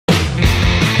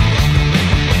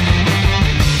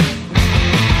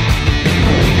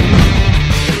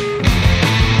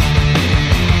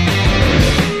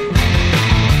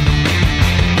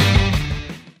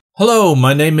Hello,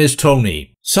 my name is Tony.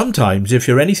 Sometimes, if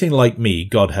you're anything like me,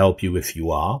 God help you if you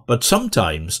are, but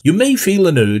sometimes you may feel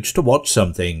an urge to watch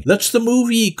something that's the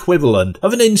movie equivalent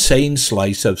of an insane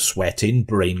slice of sweating,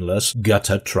 brainless,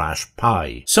 gutter trash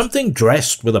pie. Something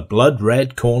dressed with a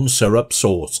blood-red corn syrup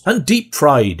sauce and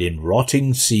deep-fried in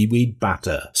rotting seaweed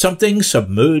batter. Something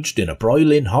submerged in a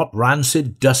broiling hot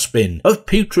rancid dustbin of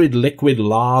putrid liquid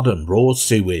lard and raw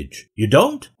sewage. You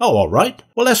don't? Oh, alright.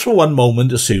 Well, let's for one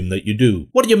moment assume that you do.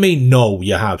 What do you mean, no,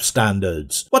 you have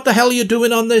standards? What the hell are you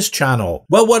doing on this channel?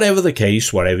 Well, whatever the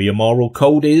case, whatever your moral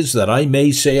code is that I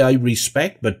may say I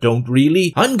respect but don't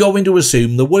really, I'm going to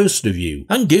assume the worst of you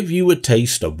and give you a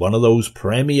taste of one of those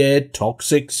premiered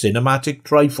toxic cinematic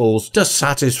trifles to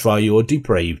satisfy your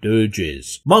depraved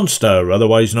urges. Monster,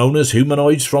 otherwise known as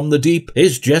Humanoids from the Deep,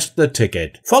 is just the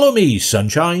ticket. Follow me,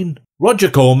 sunshine.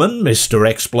 Roger Corman, Mr.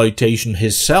 Exploitation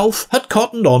himself, had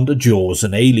cottoned on to Jaws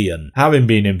and Alien, having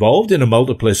been involved in a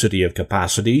multiplicity of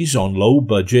capacities on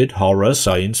low-budget horror,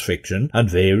 science fiction, and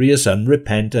various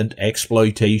unrepentant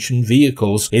exploitation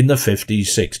vehicles in the 50s,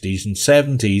 60s, and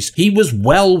 70s. He was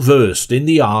well versed in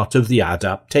the art of the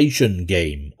adaptation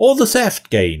game, or the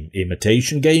theft game,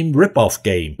 imitation game, rip-off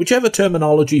game, whichever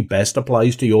terminology best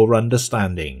applies to your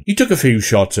understanding. He took a few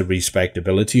shots at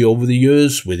respectability over the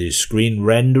years with his screen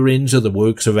renderings of the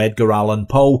works of Edgar Allan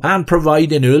Poe and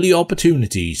providing early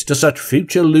opportunities to such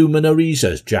future luminaries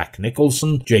as Jack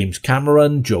Nicholson, James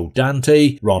Cameron, Joe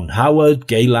Dante, Ron Howard,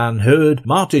 Galen Hurd,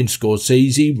 Martin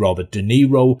Scorsese, Robert De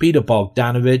Niro, Peter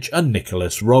Bogdanovich, and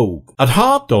Nicholas Roeg. At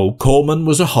heart, though, Corman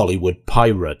was a Hollywood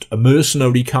pirate, a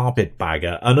mercenary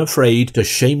carpetbagger, unafraid to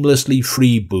shamelessly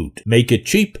freeboot, make it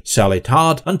cheap, sell it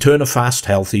hard, and turn a fast,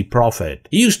 healthy profit.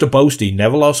 He used to boast he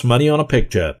never lost money on a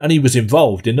picture, and he was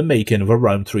involved in the making of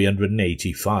around 385.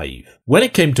 When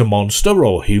it came to Monster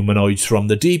or Humanoids from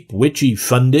the Deep, which he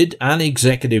funded and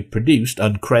executive produced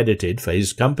uncredited for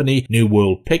his company New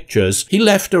World Pictures, he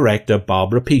left director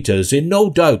Barbara Peters in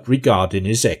no doubt regarding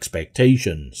his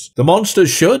expectations. The monsters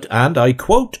should, and I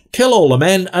quote, kill all the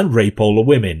men and rape all the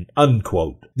women,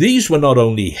 unquote. These were not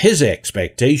only his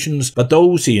expectations, but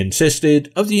those, he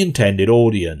insisted, of the intended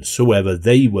audience, whoever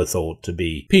they were thought to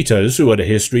be. Peters, who had a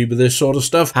history with this sort of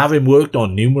stuff, having worked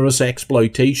on numerous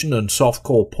exploitation and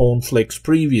softcore porn flicks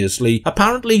previously,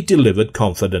 apparently delivered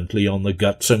confidently on the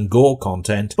guts and gore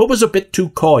content, but was a bit too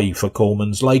coy for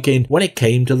Corman's liking when it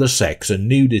came to the sex and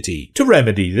nudity. To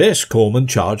remedy this, Corman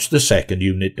charged the second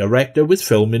unit director with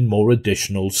filming more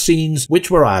additional scenes,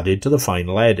 which were added to the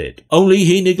final edit. Only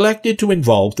he neglected to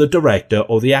involve the director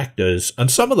or the actors, and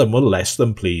some of them were less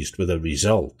than pleased with the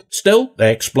result. Still,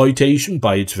 exploitation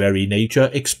by its very nature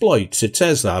exploits, it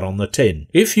says that on the tin.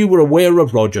 If you were aware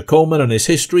of Roger Corman and his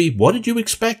history, what did you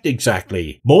expect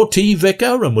exactly? More tea,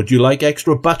 Vicar, and would you like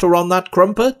extra butter on that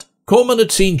crumpet? Corman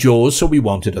had seen Jaws, so he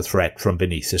wanted a threat from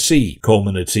beneath the sea.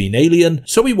 Corman had seen Alien,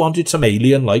 so he wanted some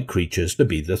alien-like creatures to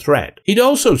be the threat. He'd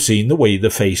also seen the way the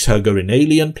facehugger in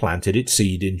Alien planted its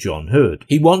seed in John Hurt.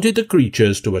 He wanted the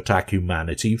creatures to attack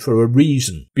humanity for a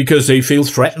reason. Because they feel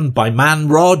threatened by man,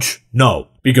 Rog? No.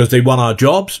 Because they want our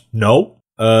jobs? No.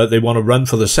 They want to run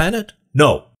for the Senate?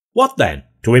 No. What then?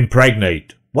 To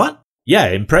impregnate. What? Yeah,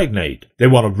 impregnate. They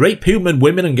want to rape human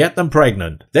women and get them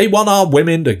pregnant. They want our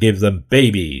women to give them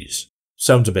babies.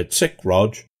 Sounds a bit sick,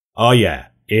 Rog. Oh yeah,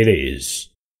 it is.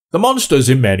 The monsters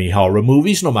in many horror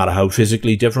movies, no matter how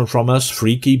physically different from us,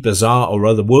 freaky, bizarre, or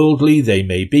otherworldly they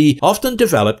may be, often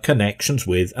develop connections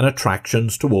with and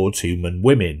attractions towards human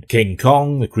women. King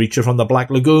Kong, the creature from the Black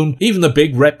Lagoon, even the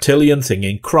big reptilian thing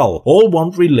in Krull, all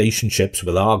want relationships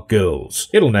with our girls.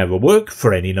 It'll never work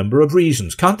for any number of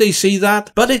reasons, can't they see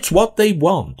that? But it's what they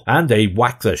want, and they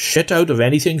whack the shit out of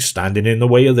anything standing in the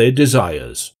way of their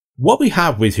desires. What we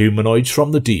have with Humanoids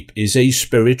from the Deep is a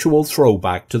spiritual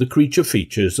throwback to the creature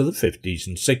features of the 50s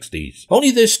and 60s, only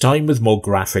this time with more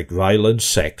graphic violence,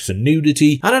 sex and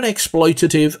nudity, and an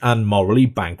exploitative and morally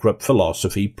bankrupt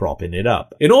philosophy propping it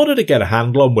up. In order to get a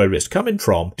handle on where it's coming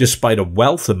from, despite a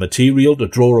wealth of material to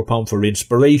draw upon for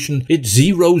inspiration, it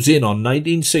zeroes in on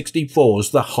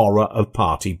 1964's The Horror of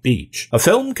Party Beach, a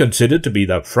film considered to be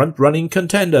the front-running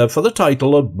contender for the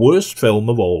title of Worst Film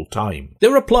of All Time.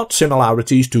 There are plot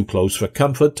similarities too close for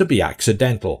comfort to be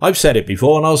accidental. I've said it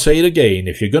before and I'll say it again,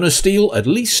 if you're gonna steal, at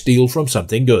least steal from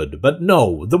something good. But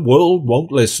no, the world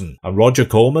won't listen, and Roger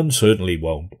Corman certainly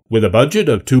won't. With a budget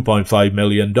of $2.5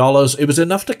 million, it was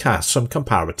enough to cast some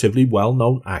comparatively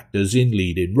well-known actors in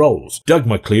leading roles. Doug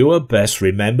McClure, best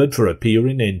remembered for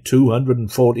appearing in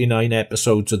 249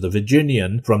 episodes of The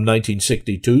Virginian from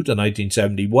 1962 to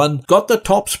 1971, got the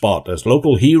top spot as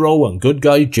local hero and good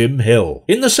guy Jim Hill.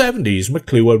 In the 70s,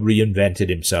 McClure reinvented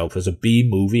himself as a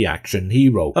B-movie action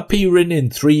hero, appearing in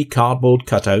 3 cardboard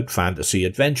cutout fantasy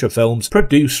adventure films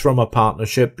produced from a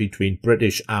partnership between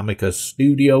British Amicus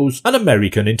Studios and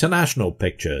American International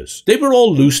Pictures. They were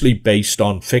all loosely based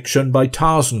on fiction by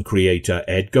Tarzan creator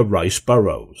Edgar Rice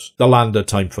Burroughs, The Land That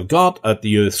Time Forgot, At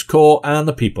the Earth's Core, and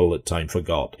The People That Time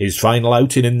Forgot. His final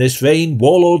outing in this vein,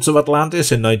 Warlords of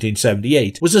Atlantis in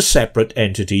 1978, was a separate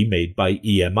entity made by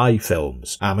EMI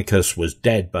Films. Amicus was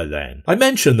dead by then. I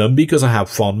mention them because I have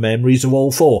fond memories of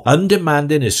all 4,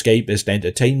 undemanding escapist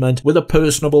entertainment with a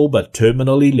personable but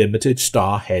terminally limited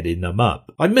star heading them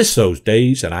up. I miss those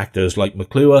days and actors like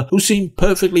McClure who seem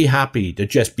perfectly happy to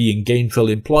just be in gainful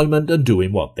employment and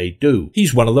doing what they do.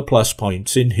 He's one of the plus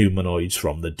points in Humanoids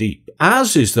from the Deep.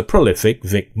 As is the prolific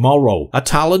Vic Morrow, a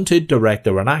talented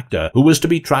director and actor who was to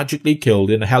be tragically killed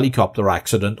in a helicopter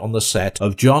accident on the set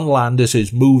of John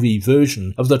Landis's movie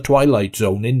version of The Twilight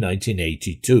Zone in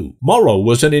 1982. Morrow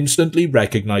was an instantly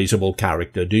recognizable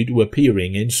character due to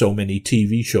appearing in so many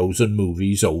TV shows and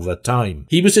movies over time.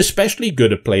 He was especially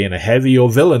good at playing a heavy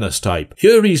or villainous type.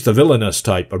 Here he's the villainous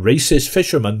type, a racist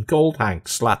fisherman called Hank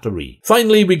Slattery.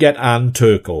 Finally, we get Ann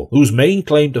Turkle, whose main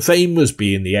claim to fame was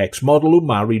being the ex-model who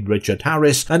married Richard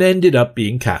Harris and ended up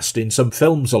being cast in some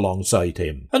films alongside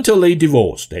him. Until they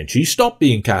divorced, then she stopped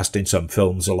being cast in some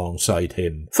films alongside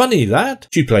him. Funny that.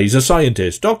 She plays a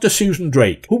scientist, Dr. Susan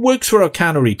Drake, who works for a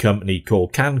cannery company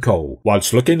called Canco,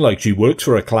 whilst looking like she works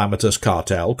for a calamitous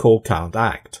cartel called Can't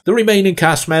Act. The remaining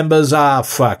cast members are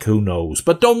who knows,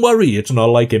 but don't worry, it's not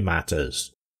like it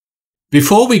matters.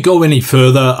 Before we go any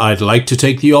further, I'd like to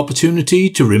take the opportunity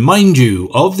to remind you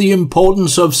of the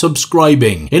importance of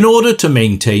subscribing in order to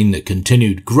maintain the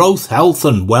continued growth, health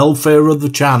and welfare of the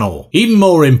channel. Even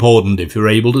more important, if you're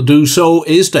able to do so,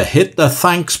 is to hit the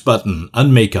thanks button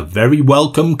and make a very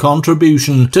welcome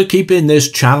contribution to keeping this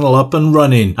channel up and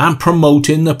running and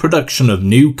promoting the production of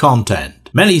new content.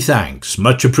 Many thanks,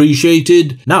 much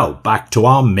appreciated. Now back to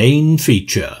our main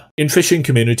feature. In fishing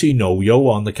community Noyo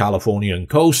on the Californian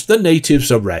coast, the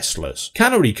natives are restless.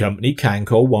 Cannery company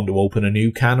Canco want to open a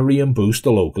new cannery and boost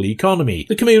the local economy.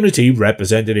 The community,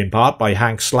 represented in part by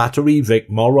Hank Slattery,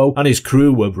 Vic Morrow and his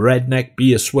crew of redneck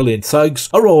beer-swilling thugs,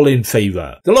 are all in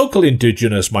favour. The local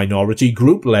indigenous minority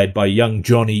group led by young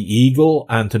Johnny Eagle,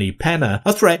 Anthony Penner,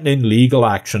 are threatening legal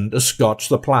action to scotch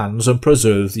the plans and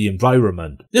preserve the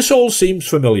environment. This all seems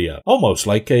familiar, almost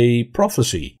like a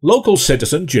prophecy. Local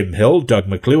citizen Jim Hill, Doug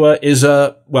McClure, is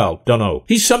well, dunno.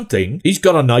 He's something. He's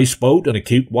got a nice boat and a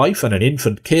cute wife and an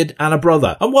infant kid and a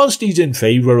brother. And whilst he's in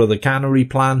favour of the cannery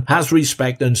plan, has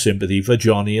respect and sympathy for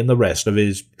Johnny and the rest of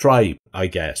his tribe, I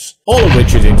guess. All of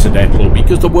which is incidental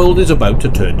because the world is about to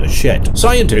turn to shit.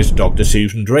 Scientist Dr.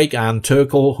 Susan Drake, Ann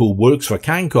Turkle, who works for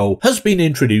Canco, has been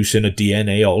introducing a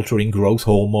DNA-altering growth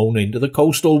hormone into the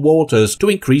coastal waters to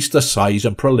increase the size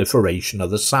and proliferation of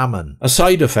the salmon. A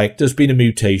side effect has been a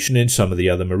mutation in some of the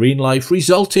other marine life,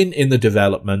 resulting in the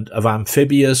development of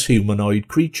amphibious humanoid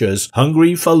creatures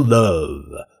hungry for love.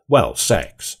 Well,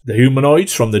 sex. The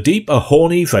humanoids from the deep are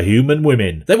horny for human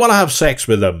women. They want to have sex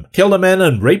with them, kill the men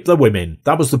and rape the women.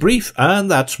 That was the brief,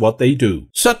 and that's what they do.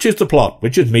 Such is the plot,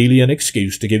 which is merely an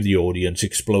excuse to give the audience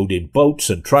exploding boats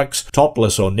and trucks,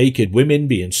 topless or naked women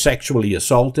being sexually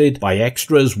assaulted by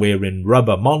extras wearing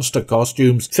rubber monster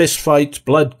costumes, fistfights,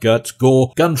 blood, guts,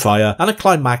 gore, gunfire, and a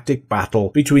climactic battle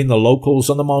between the locals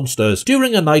and the monsters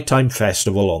during a nighttime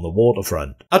festival on the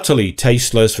waterfront. Utterly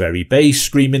tasteless, very base,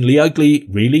 screamingly ugly,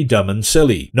 really dumb and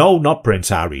silly. No, not Prince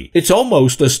Harry. It's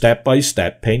almost a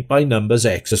step-by-step, paint-by-numbers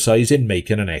exercise in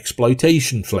making an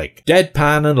exploitation flick.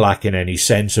 Deadpan and lacking any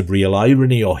sense of real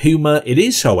irony or humour, it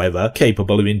is, however,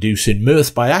 capable of inducing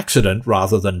mirth by accident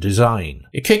rather than design.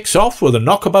 It kicks off with a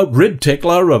knockabout rib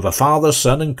tickler of a father,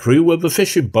 son and crew of a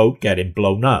fishing boat getting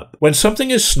blown up. When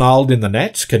something is snarled in the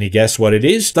nets, can you guess what it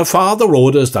is? The father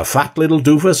orders the fat little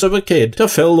doofus of a kid to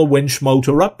fill the winch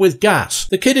motor up with gas.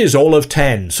 The kid is all of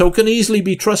 10, so can easily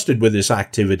be trusted with this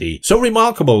activity. So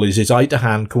remarkable is his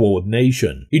eye-to-hand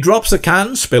coordination. He drops the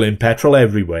can, spilling petrol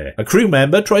everywhere. A crew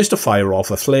member tries to fire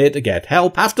off a flare to get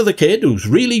help after the kid, who's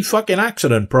really fucking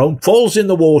accident-prone, falls in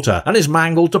the water and is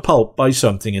mangled to pulp by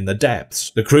something in the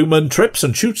depths. The crewman trips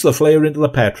and shoots the flare into the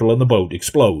petrol and the boat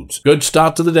explodes. Good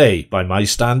start to the day, by my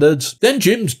standards. Then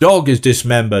Jim's dog is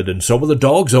dismembered, and so are the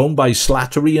dogs owned by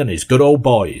Slattery and his good old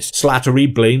boys.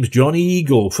 Slattery blames Johnny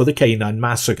Eagle for the canine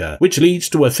massacre, which leads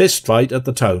to a fistfight at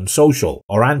the town social,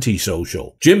 or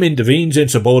antisocial. Jim intervenes in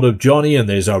support of Johnny and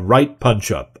there's a right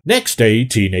punch-up. Next day,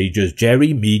 teenagers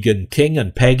Jerry, Megan, King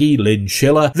and Peggy Lynn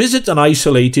Schiller visit an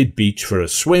isolated beach for a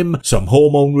swim, some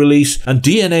hormone release, and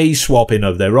DNA swapping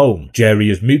of their own. Jerry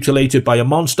is mutilated by a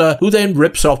monster who then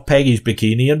rips off Peggy's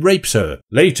bikini and rapes her.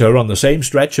 Later, on the same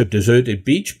stretch of deserted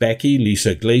beach, Becky,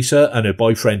 Lisa Glaser, and her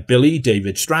boyfriend Billy,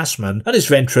 David Strassman, and his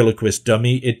ventriloquist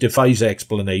dummy, it defies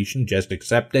explanation, just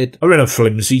accept it, are in a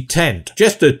flimsy tent.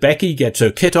 Just as Becky gets her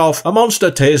kit off, a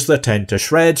monster tears the tent to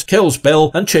shreds, kills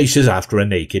Bill, and chases after a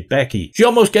naked Becky. She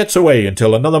almost gets away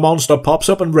until another monster pops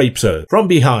up and rapes her from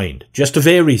behind, just to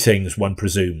vary things, one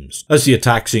presumes. As the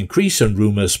attacks increase and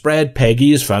rumours spread,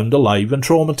 Peggy is found alive and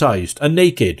traumatized, and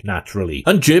naked, naturally,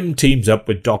 and Jim teams up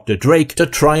with Dr. Drake to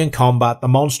try and combat the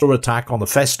monster attack on the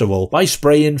festival by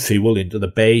spraying fuel into the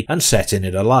bay and setting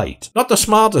it alight. Not the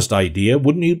smartest idea,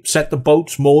 wouldn't you set the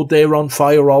boats moored there on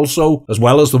fire also, as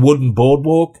well as the wooden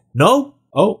boardwalk? No?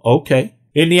 Oh, okay.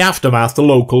 In the aftermath, the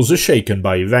locals are shaken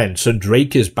by events, and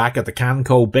Drake is back at the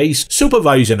Canco base,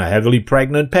 supervising a heavily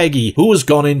pregnant Peggy, who has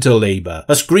gone into labour.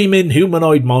 A screaming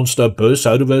humanoid monster bursts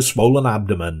out of her swollen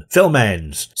abdomen. Film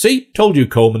ends. See? Told you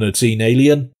Corman had seen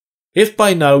Alien. If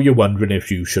by now you're wondering if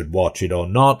you should watch it or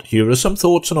not, here are some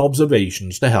thoughts and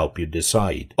observations to help you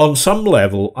decide. On some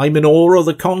level, I'm in awe of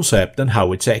the concept and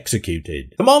how it's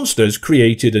executed. The monsters,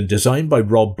 created and designed by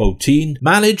Rob Bottin,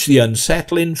 manage the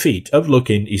unsettling feat of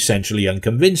looking essentially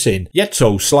unconvincing, yet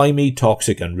so slimy,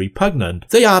 toxic and repugnant,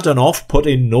 they add an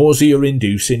off-putting,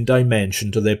 nausea-inducing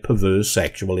dimension to their perverse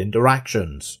sexual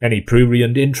interactions. Any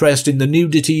prurient interest in the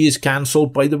nudity is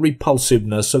cancelled by the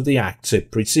repulsiveness of the acts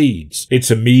it precedes. It's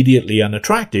immediately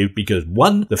unattractive because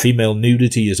 1. The female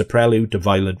nudity is a prelude to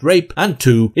violent rape, and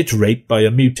 2. It's raped by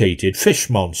a mutated fish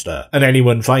monster. And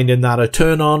anyone finding that a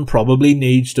turn-on probably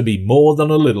needs to be more than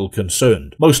a little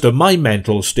concerned. Most of my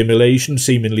mental stimulation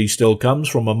seemingly still comes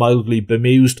from a mildly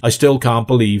bemused, I still can't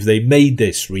believe they made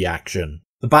this reaction.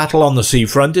 The battle on the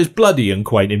seafront is bloody and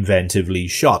quite inventively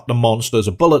shot. The monsters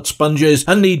are bullet sponges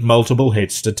and need multiple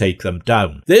hits to take them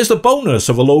down. There's the bonus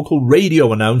of a local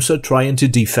radio announcer trying to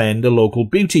defend a local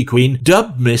beauty queen,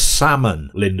 dubbed Miss Salmon,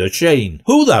 Linda Shane.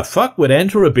 Who the fuck would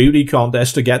enter a beauty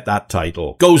contest to get that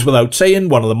title? Goes without saying,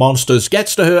 one of the monsters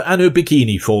gets to her and her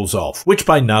bikini falls off, which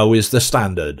by now is the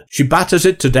standard. She batters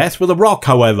it to death with a rock,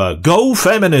 however. Go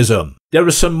feminism! There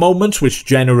are some moments which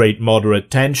generate moderate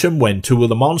tension when 2 of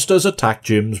the monsters attack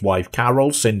Jim's wife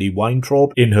Carol, Cindy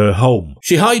Weintraub, in her home.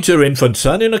 She hides her infant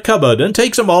son in a cupboard and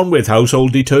takes him on with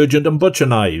household detergent and butcher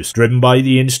knives. Driven by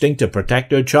the instinct to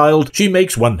protect her child, she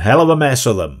makes one hell of a mess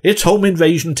of them. It's home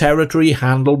invasion territory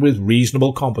handled with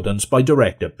reasonable competence by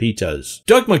director Peters.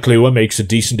 Doug McClure makes a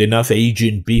decent enough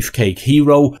aging beefcake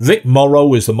hero. Vic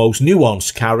Morrow is the most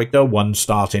nuanced character, one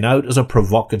starting out as a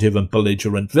provocative and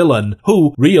belligerent villain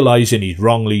who, realizing he's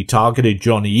wrongly targeted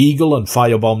Johnny Eagle and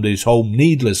firebombed his home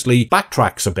needlessly,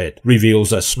 backtracks a bit,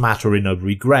 reveals a smattering of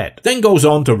regret, then goes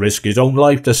on to risk his own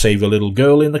life to save a little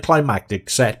girl in the climactic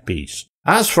set piece.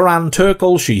 As for Ann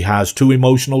Turkle, she has 2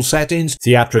 emotional settings,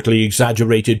 theatrically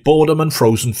exaggerated boredom and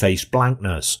frozen-faced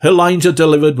blankness. Her lines are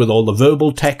delivered with all the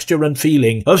verbal texture and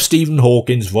feeling of Stephen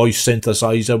Hawking's voice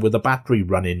synthesizer with a battery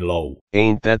running low.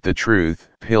 Ain't that the truth,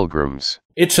 pilgrims?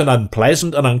 It's an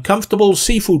unpleasant and uncomfortable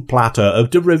seafood platter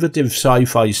of derivative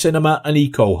sci-fi cinema and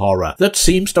eco-horror that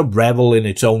seems to revel in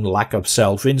its own lack of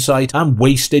self-insight and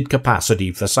wasted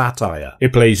capacity for satire.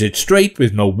 It plays it straight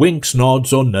with no winks,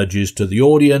 nods or nudges to the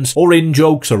audience, or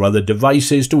in-jokes or other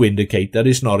devices to indicate that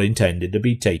it's not intended to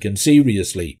be taken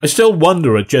seriously. I still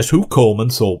wonder at just who Corman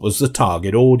thought was the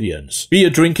target audience.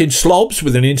 Beer-drinking slobs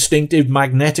with an instinctive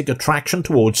magnetic attraction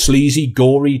towards sleazy,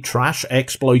 gory trash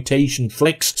exploitation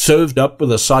flicks served up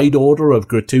with a side order of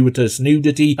gratuitous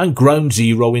nudity and ground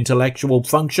zero intellectual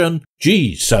function?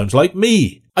 Geez, sounds like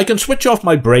me. I can switch off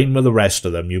my brain with the rest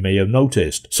of them, you may have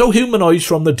noticed. So Humanoids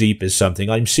from the Deep is something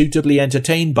I'm suitably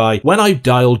entertained by when I've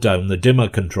dialed down the dimmer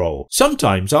control.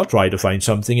 Sometimes I'll try to find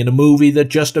something in a movie that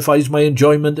justifies my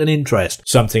enjoyment and interest,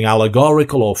 something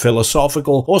allegorical or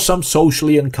philosophical, or some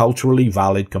socially and culturally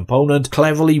valid component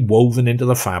cleverly woven into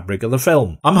the fabric of the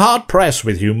film. I'm hard-pressed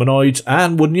with Humanoids,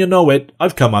 and wouldn't you know it,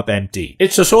 I've come up empty.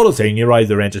 It's the sort of thing you're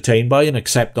either entertained by and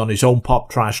accept on its own pop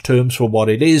trash terms for what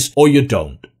it is, or you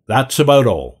don't. That's about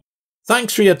all.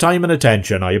 Thanks for your time and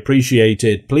attention, I appreciate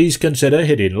it. Please consider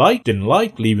hitting like,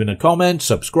 leaving a comment,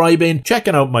 subscribing,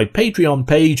 checking out my Patreon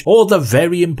page, or the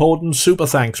very important super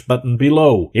thanks button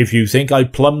below. If you think I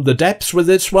plumbed the depths with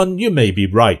this one, you may be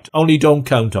right, only don't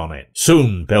count on it.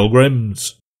 Soon,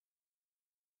 pilgrims.